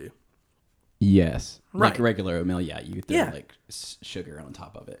thing to do. Yes. Right. Like regular oatmeal, yeah. You throw Yeah. like sugar on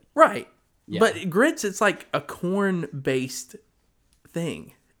top of it. Right. Yeah. But grits, it's like a corn-based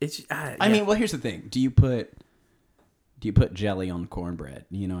thing. It's. I mean, well, here's the thing. Do you put jelly on cornbread?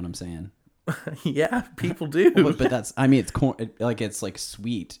 You know what I'm saying? yeah, people do. But that's, I mean, it's corn, it's like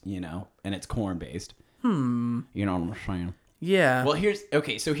sweet, and it's corn based. You know what I'm saying? yeah. Well, here's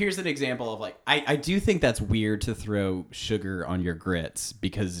an example of like, I do think that's weird to throw sugar on your grits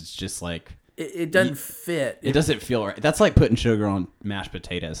because it's just like, it doesn't fit. It doesn't feel right. That's like putting sugar on mashed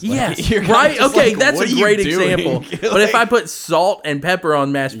potatoes. Like, Yes, you're kinda right. just Okay, like, that's what a are you great doing? example. But if I put salt and pepper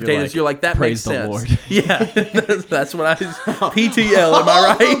on mashed potatoes, like, you're like, that praise makes the sense. Lord. Yeah, that's what I was. PTL, am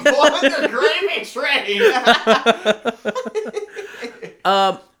I right? the gravy train.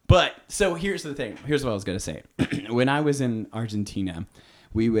 But so here's the thing. Here's what I was gonna say. When I was in Argentina,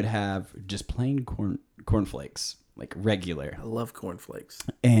 we would have just plain cornflakes, like regular, I love cornflakes.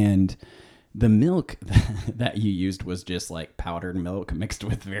 and the milk that you used was just like powdered milk mixed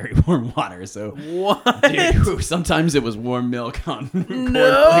with very warm water. So, What? dude, sometimes it was warm milk on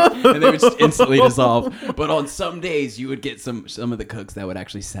No. cornflakes, and they would just instantly dissolve. But on some days, you would get some of the cooks that would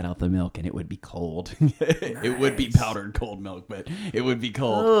actually set out the milk, and it would be cold. It would be powdered cold milk, but it would be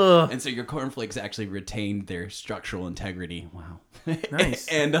cold. Ugh. And so your cornflakes actually retained their structural integrity. Wow. Nice.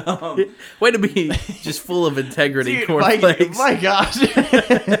 And Way to be just full of integrity, dude, cornflakes. my gosh,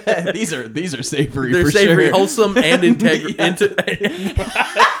 these are savory. They're for savory, sure. wholesome, and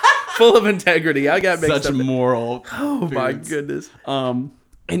full of integrity. I got mixed Such up. moral. Oh my foods. goodness.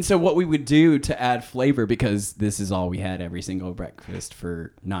 And so what we would do to add flavor, because this is all we had every single breakfast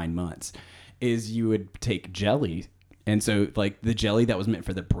for 9 months, is you would take jelly. And so like the jelly that was meant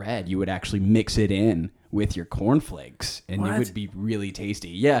for the bread, you would actually mix it in with your cornflakes, and it What? would be really tasty.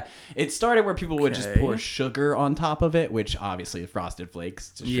 Yeah, it started where people would just Okay. pour sugar on top of it, which obviously is Frosted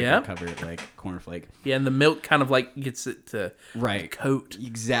Flakes. It's a sugar Yep. covered like cornflake. Yeah, and the milk kind of like gets it to Right. coat.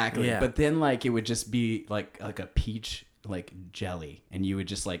 Exactly. Yeah. But then like it would just be like a peach like jelly, and you would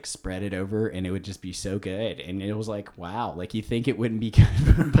just like spread it over, and it would just be so good. And it was like, wow, like you think it wouldn't be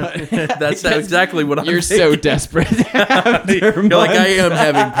good, but That's exactly what I'm you're so thinking. desperate. You're like, I am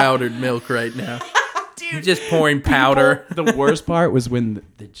having powdered milk right now. You're just pouring powder. The worst part was when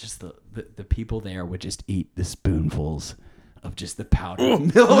the people there would just eat the spoonfuls of just the powdered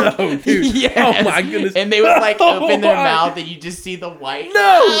milk. No, dude. Yes. Oh my goodness. And they would like open their my- mouth, and you just see the white.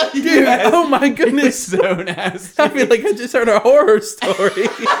 No, dude. Oh my goodness. So nasty. I feel like I just heard a horror story.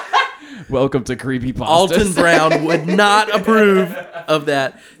 Welcome to Creepy Pasta. Alton Brown would not approve of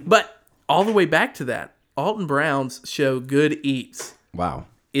that. But all the way back to that, Alton Brown's show Good Eats Wow.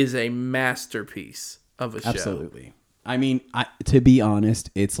 is a masterpiece of a show. Absolutely. I mean, to be honest,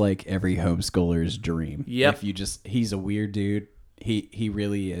 it's like every homeschooler's dream. Yep. If you just, he's a weird dude. He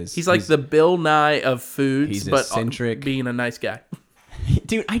really is. He's like the Bill Nye of foods, he's but eccentric. being a nice guy.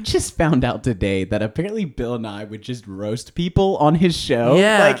 Dude, I just found out today that apparently Bill Nye would just roast people on his show.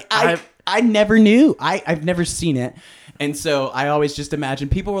 Yeah, Like, I never knew. I've never seen it. And so I always just imagined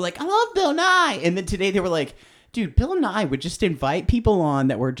people were like, I love Bill Nye. And then today they were like, dude, Bill Nye would just invite people on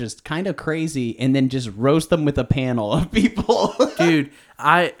that were just kind of crazy and then just roast them with a panel of people. Dude,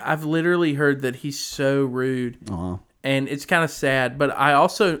 I've literally heard that he's so rude. Aw. And it's kind of sad, but I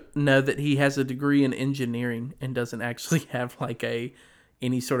also know that he has a degree in engineering and doesn't actually have like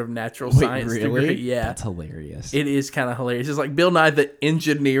any sort of natural science degree. Yeah. That's hilarious. It is kind of hilarious. It's like Bill Nye, the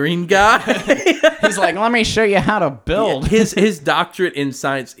engineering guy. He's like, let me show you how to build. His doctorate in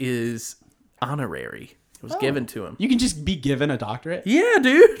science is honorary. It was given to him. You can just be given a doctorate? Yeah,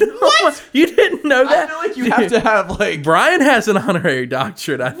 dude. What? You didn't know that? I feel like you have to have like... Brian has an honorary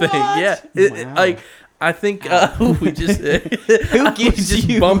doctorate, I think. What? Yeah. Wow. Like, I think we just Who gives we just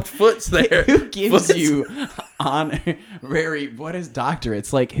you bumped foots there. Who gives Foots. you honorary? What is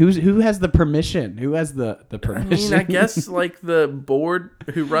doctorates? Like who has the permission? Who has the I permission? mean, I guess like the board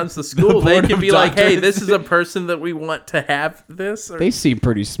who runs the school, they board can of be like, "Hey, doctors. this is a person that we want to have this." Or, They seem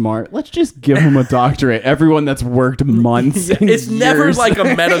pretty smart. Let's just give them a doctorate. Everyone that's worked months. and it's never years. like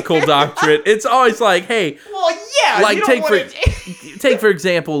a medical doctorate. It's always like, "Hey, Well, yeah. like you take don't for wanna- take for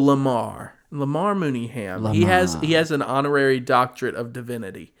example Lamar Mooneyham. He Lamar. has an honorary doctorate of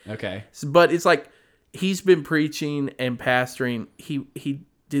divinity." Okay. But it's like he's been preaching and pastoring. He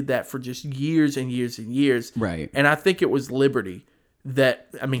did that for just years and years and years. Right. And I think it was Liberty that,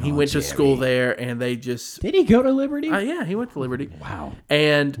 I mean, he went to school there and they just, Did he go to Liberty? yeah, he went to Liberty. Wow.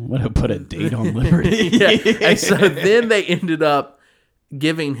 And Would have put a date on Liberty. yeah, and so then they ended up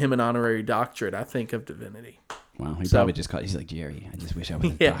giving him an honorary doctorate, I think, of divinity. Wow. He probably just called. He's like, Jerry, I just wish I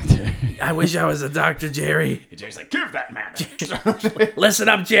was a Yeah. doctor. I wish I was a Dr. Jerry. Jerry's like, give that man. Listen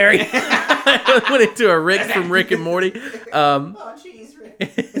up, Jerry. I went into a Rick from Rick and Morty. Oh, jeez, Rick.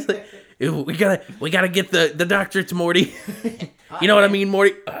 It's like, we gotta get the doctorates, Morty. You know what I mean,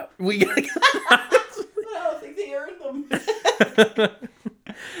 Morty? We gotta. I don't think they earned them.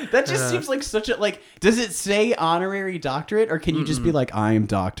 That just seems like such a does it say honorary doctorate, or can you just be like, I'm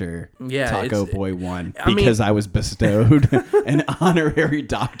Dr. Taco Boy 1 because I was bestowed an honorary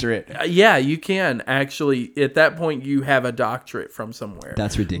doctorate? Yeah, you can actually. At that point, you have a doctorate from somewhere.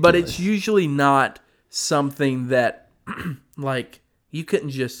 That's ridiculous. But it's usually not something that, like, you couldn't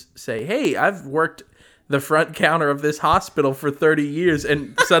just say, hey, I've worked the front counter of this hospital for 30 years,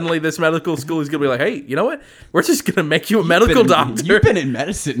 and suddenly this medical school is going to be like, hey, you know what? We're just going to make you a medical doctor. You've been in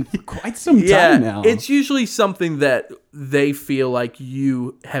medicine for quite some time now. It's usually something that they feel like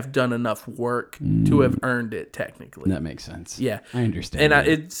you have done enough work to have earned it, technically. That makes sense. Yeah. I understand. And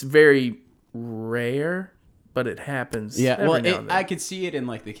it's very rare, but it happens. Yeah, every well, now and then. I could see it in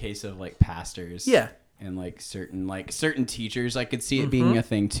like the case of like pastors. Yeah. And like certain teachers, I could see it being a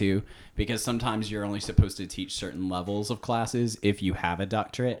thing too, because sometimes you're only supposed to teach certain levels of classes if you have a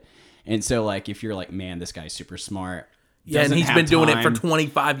doctorate. And so like if you're like, man, this guy's super smart. Yeah, and he's been doing it for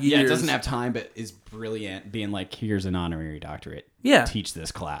 25 years. Yeah, doesn't have time, but is brilliant, being like, here's an honorary doctorate. Yeah. Teach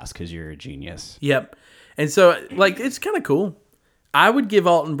this class because you're a genius. Yep. And so, like, it's kind of cool. I would give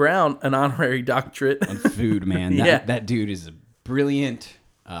Alton Brown an honorary doctorate. On food, man. That dude is a brilliant,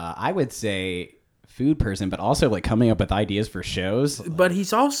 I would say, food person, but also like coming up with ideas for shows. But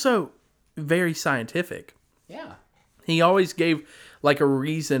he's also very scientific. Yeah. He always gave like a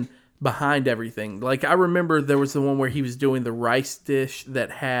reason behind everything. Like I remember there was the one where he was doing the rice dish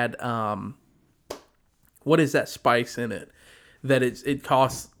that had what is that spice in it? That it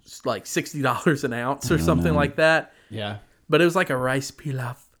costs like $60 an ounce or something like that. Yeah. But it was like a rice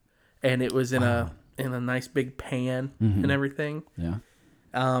pilaf, and it was in a nice big pan and everything. Yeah.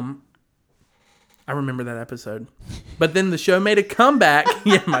 I remember that episode. But then the show made a comeback.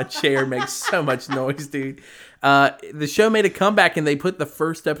 Yeah, my chair makes so much noise, dude. The show made a comeback, and they put the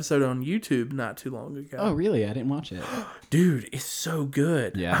first episode on YouTube not too long ago. Oh, really? I didn't watch it. Dude, it's so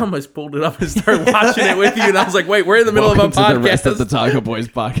good. Yeah. I almost pulled it up and started watching it with you, and I was like, wait, we're in the middle of a podcast. To the rest of the Taco Boys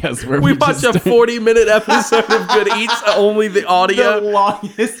podcast where we watch a 40-minute episode of Good Eats, only the audio. The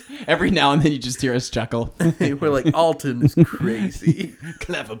longest. Every now and then you just hear us chuckle. We're like, Alton is crazy.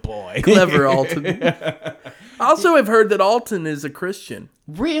 Clever boy. Clever Alton. I also have heard that Alton is a Christian.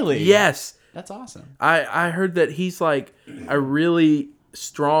 Really? Yes. That's awesome. I heard that he's like a really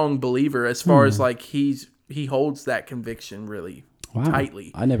strong believer as far as like he holds that conviction really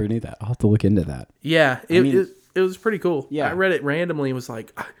tightly. I never knew that. I'll have to look into that. Yeah, it was pretty cool. Yeah. I read it randomly and was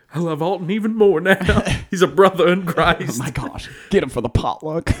like, I love Alton even more now. He's a brother in Christ. Oh my gosh. Get him for the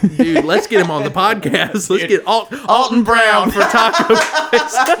potluck. Dude, let's get him on the podcast. Let's get Alton Brown for Taco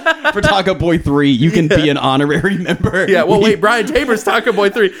Boys. For Taco Boy 3, you can be an honorary member. Yeah, well, wait, Brian Tabor's Taco Boy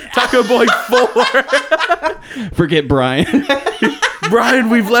 3. Taco Boy 4. Forget Brian. Brian,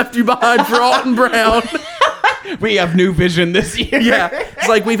 we've left you behind for Alton Brown. We have new vision this year. Yeah, it's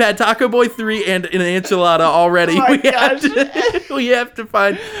like we've had Taco Boy 3 and an enchilada already. Oh my We have to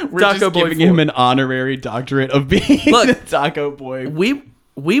find We're Taco just Boy giving 4. him an honorary doctorate of being Look, the Taco Boy.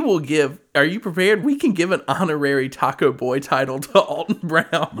 We will give. Are you prepared? We can give an honorary Taco Boy title to Alton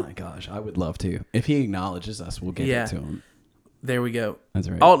Brown. My gosh, I would love to. If he acknowledges us, we'll give it to him. There we go. That's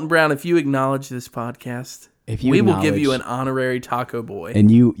right. Alton Brown, if you acknowledge this podcast, we will give you an honorary Taco Boy.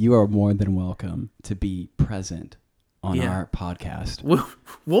 And you are more than welcome to be present on our podcast.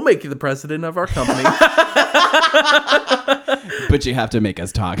 We'll make you the president of our company. But you have to make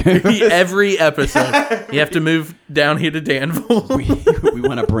us talk. Every episode. You have to move down here to Danville. we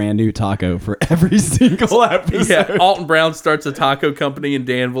want a brand new taco for every single episode. Yeah, Alton Brown starts a taco company in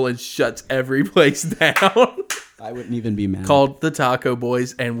Danville and shuts every place down. I wouldn't even be mad. Called the Taco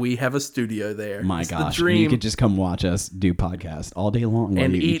Boys, and we have a studio there. My it's gosh, the dream. you could just come watch us do podcasts all day long while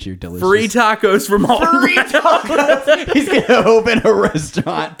and you eat your delicious free tacos from Alton Brown. He's gonna open a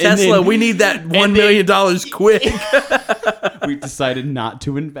restaurant. Tesla, we need that $1 million quick. We've decided not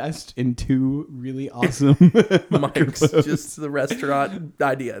to invest in two really awesome Mike's just the restaurant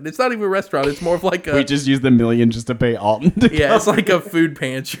idea. It's not even a restaurant. It's more of like a... We just used the $1 million just to pay Alton to Yeah, come. it's like a food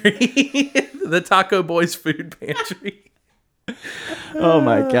pantry. The Taco Boys food pantry. Oh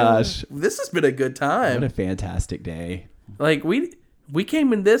my gosh. This has been a good time. What a fantastic day. Like we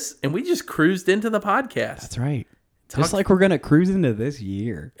came in this and we just cruised into the podcast. That's right. Just like we're going to cruise into this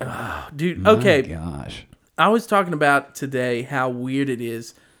year. Dude, okay. My gosh. I was talking about today how weird it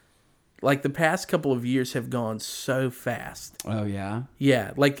is. Like the past couple of years have gone so fast. Oh, yeah?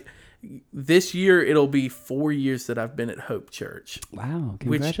 Yeah, like this year it'll be 4 years that I've been at Hope Church. Wow.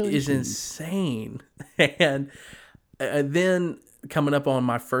 Which Congratulations. is insane. And then coming up on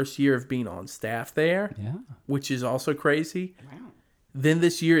my first year of being on staff there, Yeah. which is also crazy. Wow. Then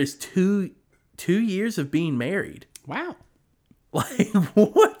this year is two years of being married. Wow. Like,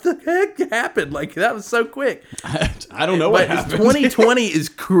 what the heck happened? Like, that was so quick. I don't know But 2020 is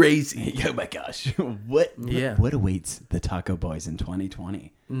crazy. Oh my gosh. What Yeah. what awaits the Taco Boys in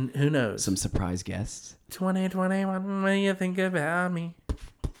 2020? Who knows? Some surprise guests? 2021, when you think about me.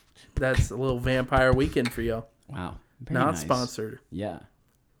 That's a little Vampire Weekend for y'all. Wow. Very Not nice. sponsored. Yeah.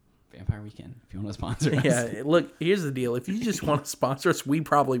 Vampire Weekend. If you want to sponsor us. Yeah, look, here's the deal. If you just want to sponsor us, we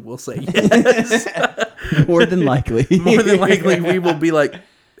probably will say yes. More than likely. More than likely, we will be like,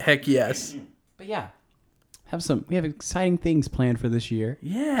 heck yes. But yeah. We have exciting things planned for this year.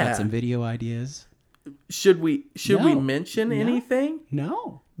 Yeah. Got some video ideas. Should we No. mention No. anything?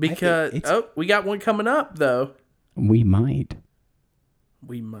 No. Because we got one coming up though. we might.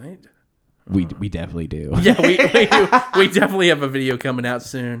 We might. We definitely do. Yeah, we definitely have a video coming out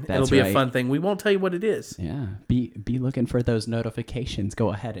soon. That's It'll be a right. fun thing. We won't tell you what it is. Yeah. Be looking for those notifications. Go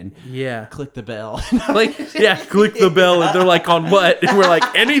ahead and Yeah. click the bell. Click the bell, and they're like, on what? And we're like,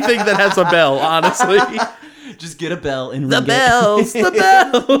 anything that has a bell, honestly. Just get a bell and The ring bells, the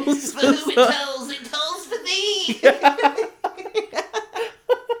bells. For who it tolls for thee.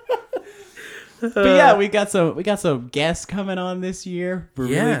 But yeah, we got some guests coming on this year. We're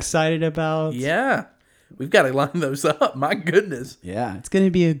really Yeah. excited about. Yeah. We've got to line those up. My goodness. Yeah, it's gonna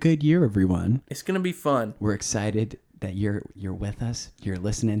be a good year, everyone. It's going to be fun. We're excited that you're with us. You're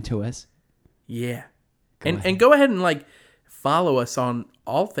listening to us. Yeah. ahead. And go ahead and like follow us on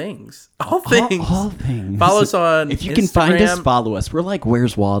all things. All things. All things. Follow us on If you can find us, Instagram. follow us. We're like,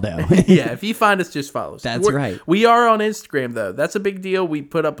 where's Waldo? Yeah, if you find us, just follow us. That's right. We are on Instagram though. That's a big deal. We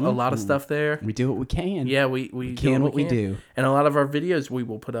put up a lot of stuff there. We do what we can. Yeah, we can what we do. And a lot of our videos we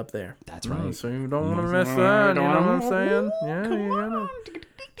will put up there. That's right. So you don't want to miss that. You know what I'm saying? Yeah, you gotta.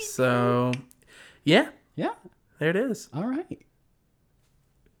 So, yeah, Yeah. there it is. All right.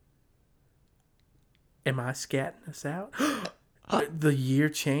 Am I scatting us out? The year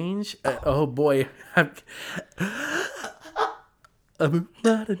change? Oh boy.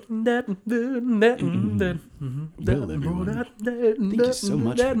 Well, everyone, thank you so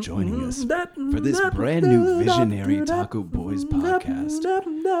much for joining us for this brand new Visionary Taco Boys podcast.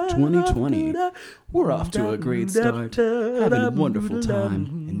 2020, we're off to a great start, having a wonderful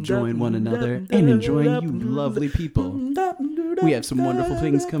time, enjoying one another, and enjoying you lovely people. We have some wonderful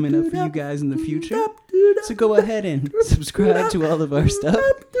things coming up for you guys in the future, so go ahead and subscribe to all of our stuff.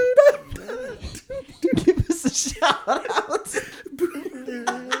 Give us a shout out.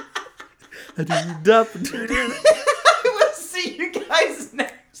 We'll See you guys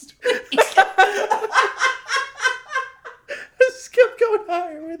next week. Just kept going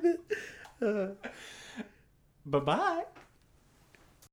higher with it. Bye-bye.